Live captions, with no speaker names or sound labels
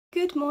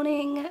Good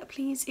morning,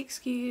 please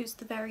excuse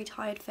the very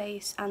tired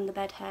face and the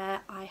bed hair.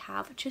 I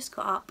have just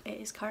got up.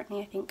 It is currently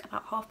I think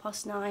about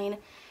 9:30.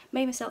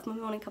 Made myself my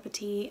morning cup of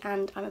tea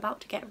and I'm about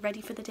to get ready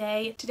for the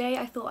day. Today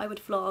I thought I would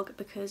vlog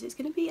because it's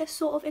going to be a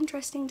sort of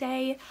interesting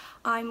day.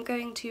 I'm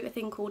going to a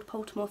thing called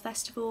Poltimore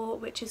Festival,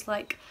 which is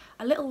like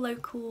a little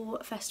local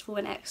festival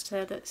in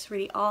Exeter that's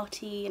really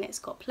arty, and it's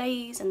got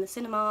plays and the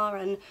cinema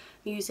and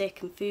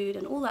music and food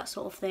and all that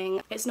sort of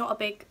thing. It's not a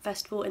big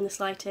festival in the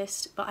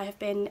slightest, but I have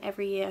been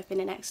every year I've been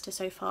in Exeter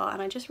so far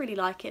and I just really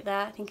like it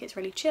there. I think it's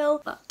really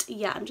chill. But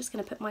yeah, I'm just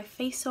going to put my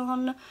face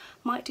on,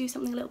 might do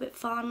something a little bit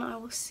fun, I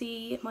will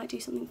see, might do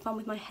something fun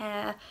with my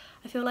hair.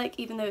 I feel like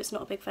even though it's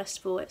not a big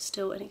festival, it's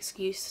still an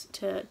excuse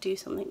to do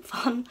something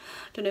fun.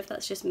 Don't know if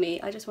that's just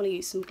me, I just want to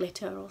use some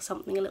glitter or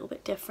something a little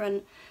bit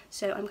different.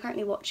 So I'm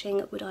currently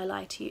watching Would I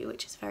Lie to You,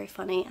 which is very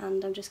funny,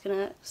 and I'm just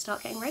gonna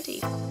start getting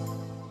ready.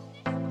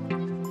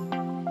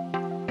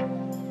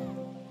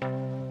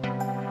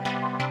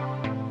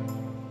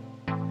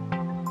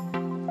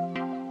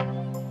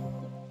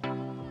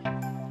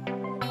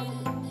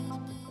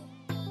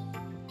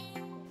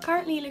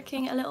 Currently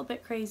looking a little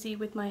bit crazy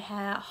with my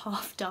hair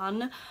half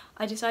done.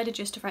 I decided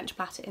just to French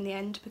plait it in the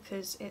end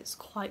because it's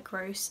quite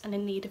gross and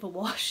in need of a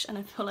wash, and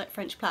I feel like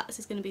French plaits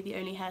is going to be the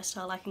only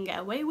hairstyle I can get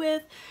away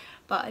with.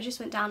 But I just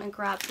went down and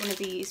grabbed one of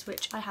these,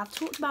 which I have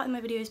talked about in my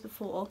videos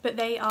before, but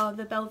they are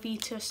the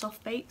Belvita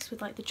soft bakes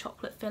with like the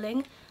chocolate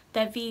filling.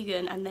 They're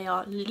vegan and they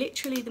are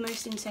literally the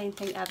most insane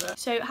thing ever.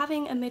 So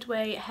having a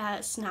midway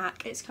hair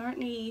snack, it's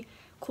currently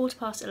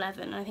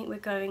 11:15. I think we're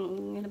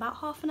going in about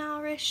half an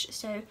hour-ish,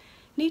 so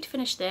need to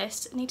finish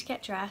this, need to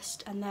get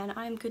dressed, and then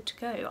I'm good to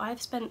go. I've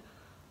spent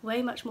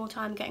way much more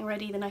time getting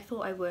ready than I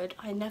thought I would.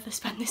 I never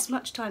spend this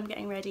much time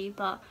getting ready,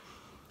 but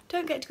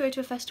don't get to go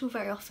to a festival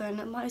very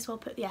often, might as well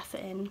put the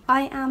effort in.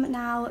 I am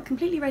now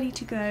completely ready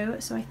to go,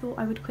 so I thought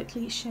I would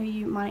quickly show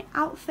you my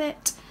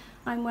outfit.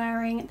 I'm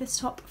wearing this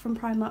top from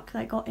Primark that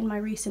I got in my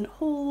recent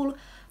haul.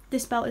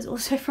 This belt is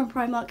also from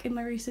Primark in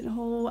my recent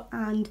haul,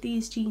 and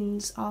these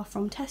jeans are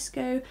from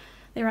Tesco.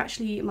 They were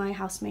actually my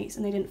housemate's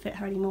and they didn't fit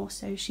her anymore,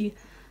 so she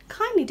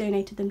kindly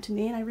donated them to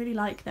me and I really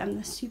like them.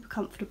 They're super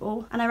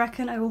comfortable, and I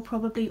reckon I will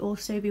probably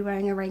also be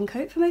wearing a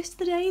raincoat for most of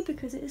the day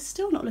because it is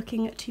still not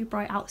looking too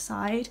bright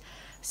outside.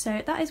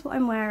 So that is what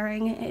I'm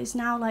wearing. It is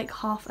now like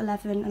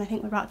 11:30 and I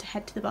think we're about to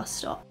head to the bus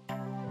stop.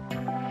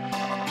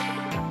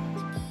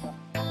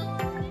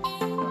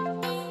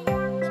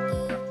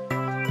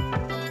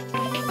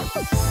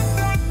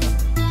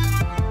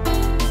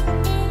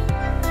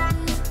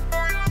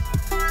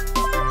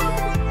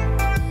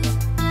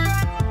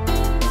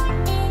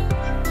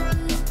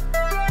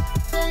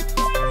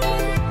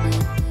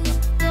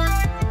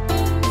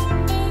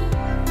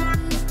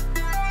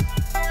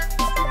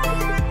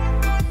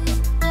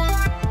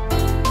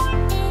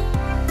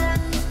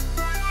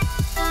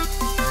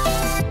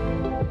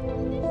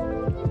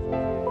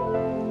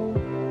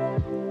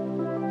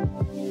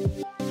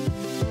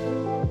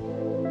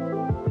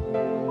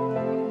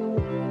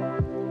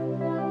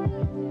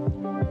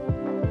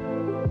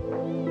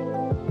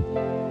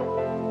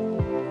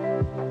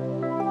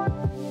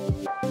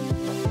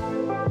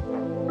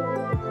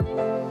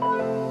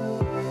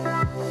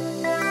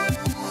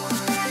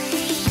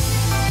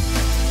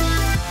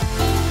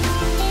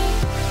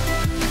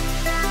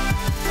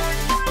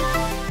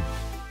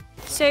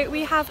 So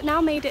we have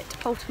now made it to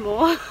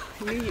Poltimore.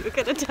 I knew you were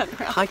going to turn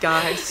around. Hi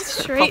guys.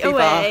 Straight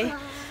away.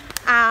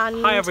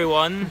 And hi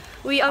everyone.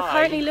 We are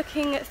currently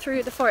looking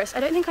through the forest. I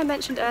don't think I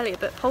mentioned earlier,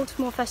 but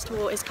Poltimore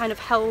Festival is kind of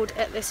held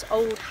at this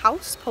old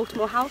house,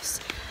 Poltimore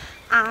House,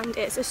 and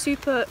it's a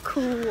super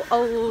cool,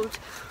 old,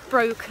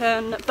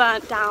 broken,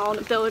 burnt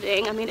down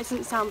building. I mean, it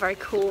doesn't sound very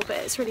cool, but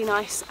it's really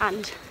nice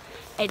and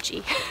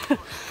edgy.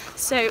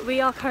 So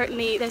we are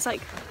currently,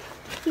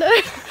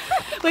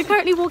 we're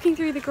currently walking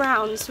through the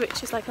grounds,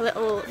 which is like a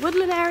little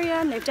woodland area,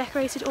 and they've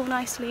decorated all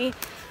nicely,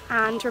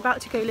 and we're about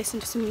to go listen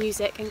to some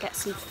music and get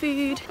some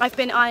food. I've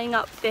been eyeing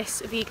up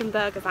this vegan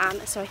burger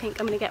van, so I think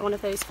I'm going to get one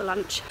of those for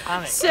lunch.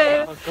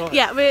 So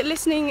yeah, we're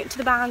listening to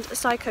the band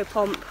Psycho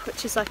Pomp,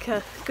 which is like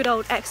a good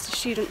old Exeter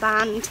student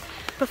band,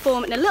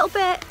 perform in a little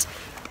bit,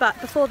 but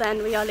before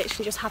then we are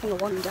literally just having a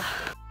wander.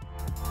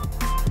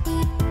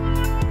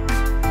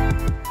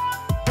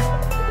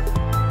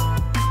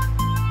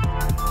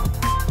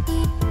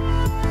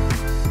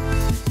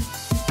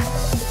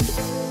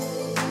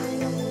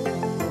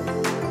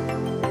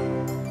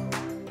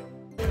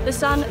 The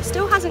sun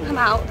still hasn't come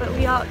out, but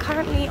we are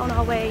currently on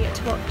our way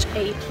to watch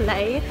a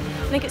play.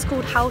 I think it's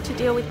called How to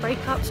Deal with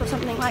Breakups or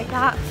something like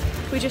that.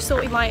 We just thought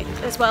we might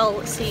as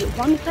well see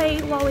one play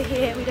while we're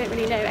here. We don't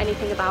really know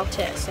anything about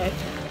it, so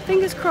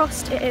fingers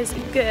crossed it is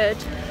good.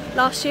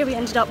 Last year we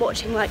ended up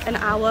watching like an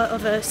hour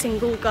of a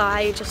single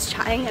guy just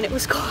chatting, and it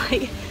was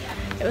quite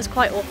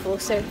awful,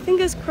 so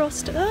fingers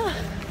crossed.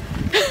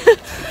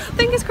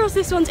 Fingers crossed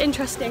this one's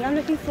interesting. I'm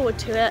looking forward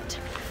to it,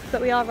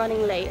 but we are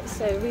running late,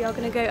 so we are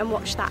going to go and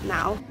watch that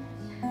now.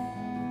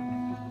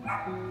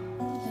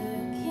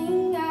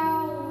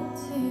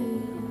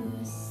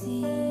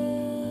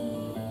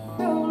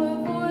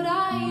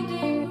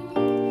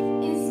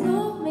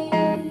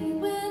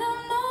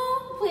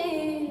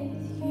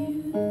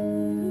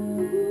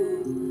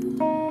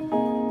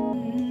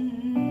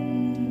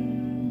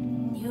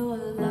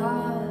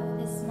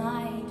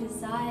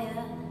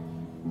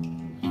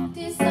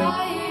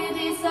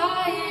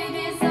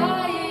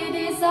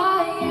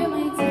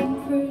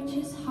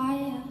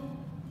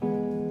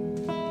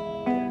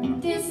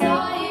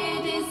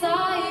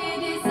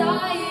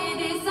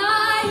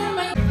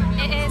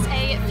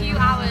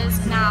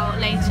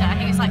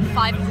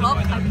 5 o'clock.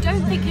 I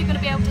don't think you're going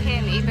to be able to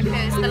hear me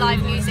because the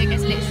live music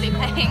is literally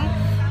playing,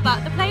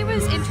 but the play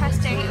was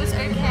interesting, it was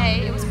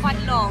okay, it was quite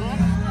long.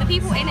 The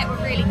people in it were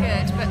really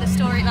good, but the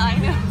storyline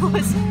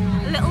was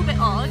a little bit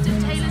odd.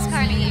 Taylor's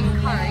currently eating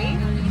curry,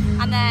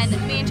 and then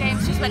me and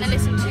James just went and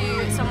listened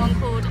to someone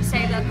called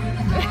Sailor...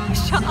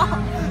 Shut up!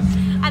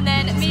 And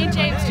then me and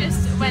James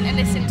just went and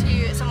listened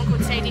to someone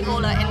called Sadie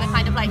Haller in the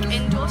kind of like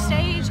indoor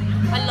stage.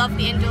 I love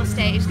the indoor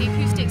stage, the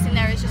acoustics in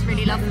there is just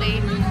really lovely.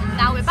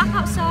 Now we're back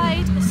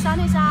outside, the sun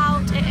is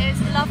out, it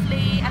is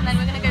lovely, and then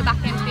we're going to go back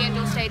into the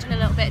indoor stage in a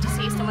little bit to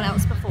see someone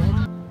else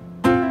perform.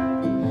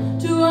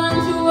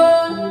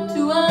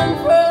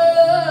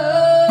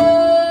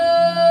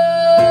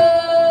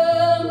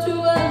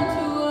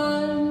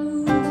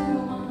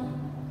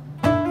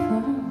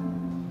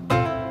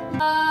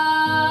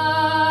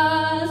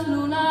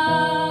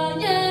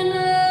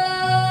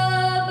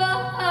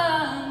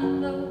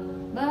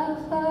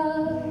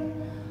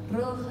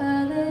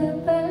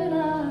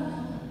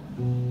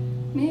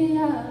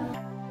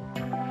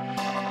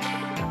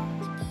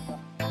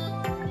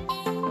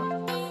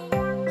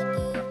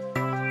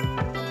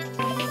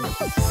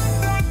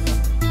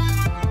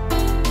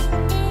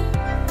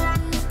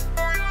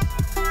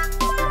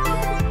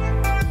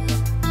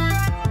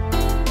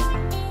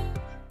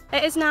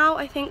 It is now,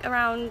 I think,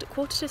 around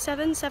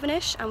 7:15,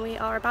 7ish, and we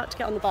are about to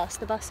get on the bus.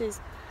 The bus is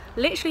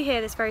literally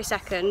here this very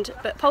second,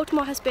 but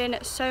Poltimore has been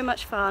so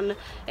much fun.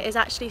 It is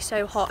actually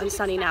so hot and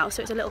sunny now,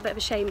 so it's a little bit of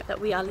a shame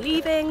that we are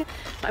leaving.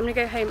 But I'm gonna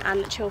go home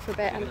and chill for a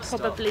bit, and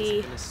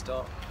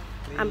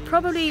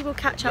probably will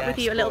catch up with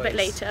you a little bit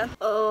later.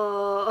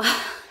 Oh,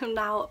 I'm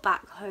now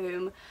back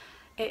home.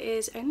 It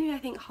is only, I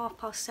think,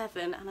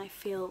 7:30, and I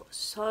feel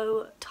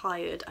so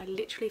tired. I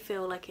literally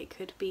feel like it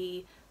could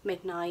be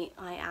midnight.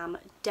 I am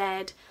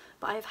dead,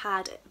 but I've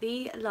had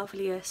the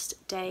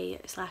loveliest day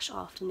 /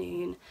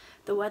 afternoon.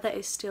 The weather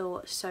is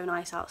still so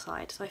nice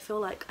outside, so I feel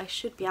like I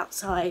should be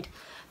outside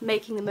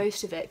making the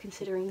most of it,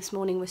 considering this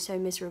morning was so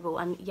miserable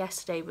and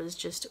yesterday was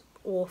just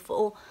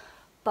awful.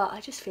 But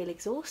I just feel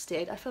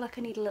exhausted. I feel like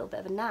I need a little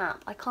bit of a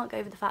nap. I can't go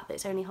over the fact that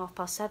it's only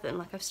 7:30,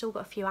 like I've still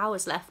got a few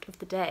hours left of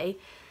the day,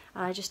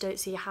 and I just don't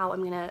see how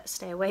I'm gonna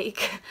stay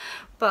awake.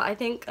 But I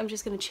think I'm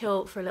just gonna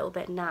chill for a little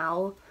bit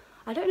now.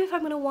 I don't know if I'm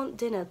going to want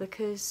dinner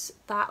because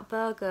that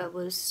burger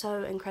was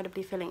so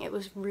incredibly filling. It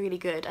was really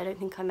good. I don't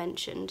think I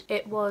mentioned.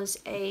 It was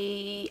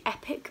a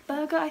epic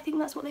burger, I think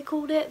that's what they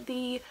called it.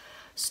 The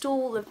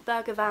stall, the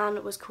burger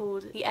van, was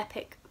called the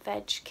Epic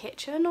Veg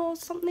Kitchen or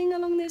something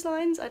along those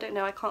lines. I don't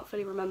know, I can't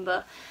fully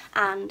remember.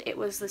 And it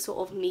was the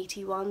sort of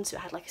meaty one, so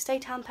it had like a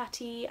seitan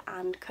patty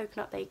and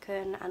coconut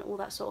bacon and all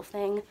that sort of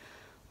thing.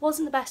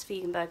 Wasn't the best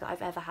vegan burger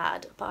I've ever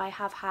had, but I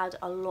have had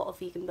a lot of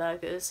vegan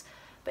burgers.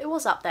 But it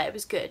was up there, it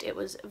was good, it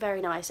was very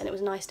nice, and it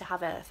was nice to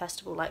have a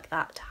festival like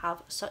that, to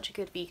have such a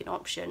good vegan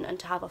option, and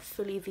to have a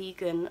fully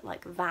vegan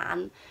like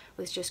van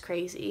was just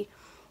crazy.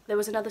 There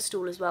was another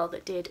stall as well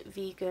that did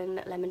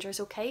vegan lemon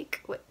drizzle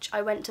cake, which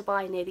I went to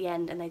buy near the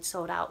end and they'd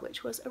sold out,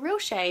 which was a real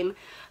shame.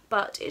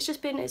 But it's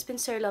been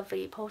so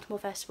lovely. Poltimore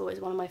Festival is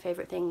one of my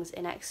favourite things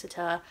in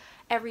Exeter.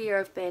 Every year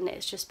I've been,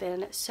 it's just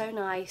been so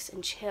nice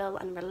and chill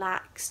and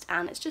relaxed,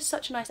 and it's just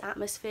such a nice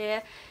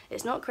atmosphere.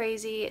 It's not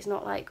crazy, it's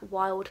not like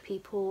wild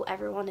people,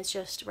 everyone is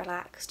just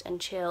relaxed and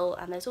chill,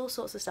 and there's all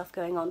sorts of stuff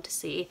going on to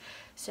see.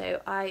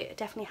 So I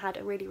definitely had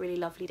a really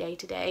lovely day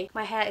today.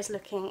 My hair is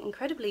looking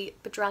incredibly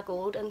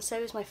bedraggled, and so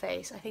is my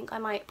face. I think I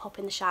might pop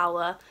in the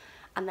shower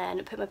and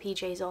then put my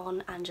PJs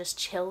on and just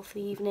chill for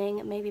the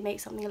evening, maybe make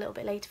something a little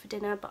bit later for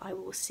dinner, but I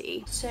will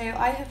see. So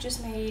I have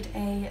just made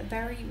a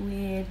very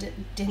weird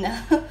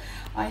dinner.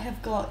 I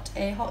have got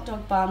a hot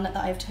dog bun that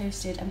I've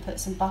toasted and put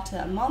some butter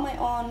and Marmite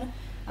on,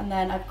 and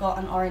then I've got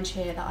an orange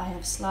here that I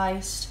have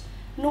sliced.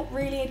 Not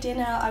really a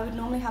dinner, I would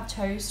normally have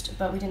toast,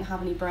 but we didn't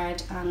have any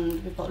bread,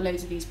 and we've got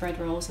loads of these bread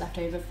rolls left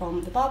over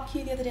from the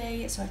barbecue the other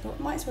day, so I thought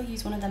I might as well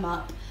use one of them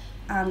up.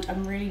 And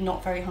I'm really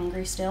not very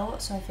hungry still,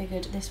 so I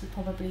figured this would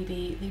probably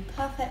be the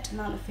perfect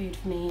amount of food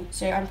for me.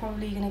 So I'm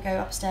probably going to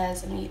go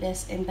upstairs and eat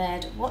this in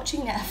bed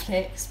watching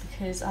Netflix,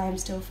 because I am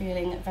still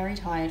feeling very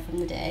tired from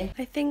the day.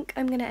 I think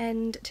I'm going to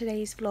end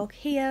today's vlog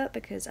here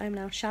because I'm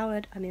now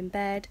showered, I'm in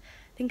bed.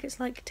 I think it's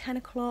like 10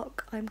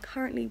 o'clock. I'm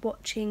currently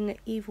watching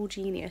Evil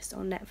Genius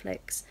on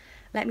Netflix.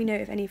 Let me know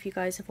if any of you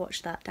guys have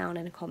watched that down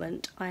in a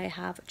comment. I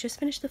have just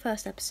finished the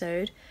first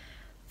episode.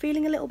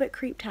 Feeling a little bit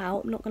creeped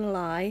out, I'm not gonna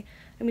lie.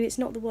 I mean, it's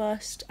not the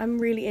worst. I'm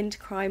really into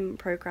crime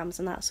programs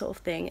and that sort of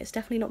thing. It's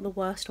definitely not the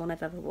worst one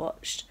I've ever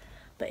watched,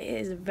 but it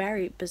is a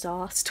very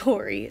bizarre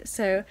story.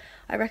 So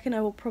I reckon I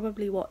will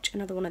probably watch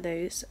another one of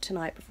those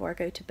tonight before I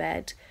go to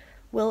bed.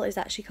 Will is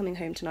actually coming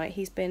home tonight.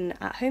 He's been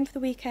at home for the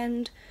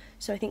weekend,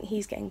 so I think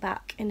he's getting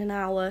back in an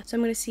hour. So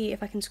I'm going to see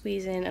if I can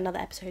squeeze in another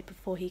episode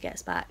before he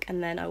gets back,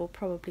 and then I will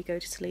probably go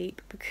to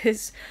sleep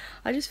because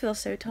I just feel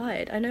so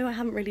tired. I know I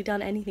haven't really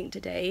done anything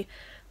today,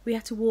 We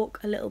had to walk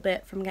a little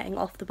bit from getting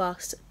off the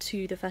bus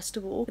to the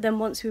festival, but then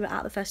once we were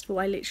at the festival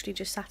I literally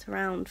just sat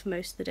around for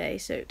most of the day,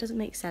 so it doesn't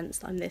make sense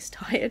that I'm this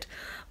tired,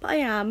 but I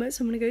am,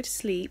 so I'm gonna go to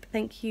sleep.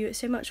 Thank you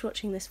so much for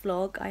watching this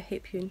vlog. I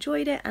hope you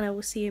enjoyed it, and I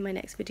will see you in my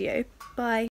next video. Bye!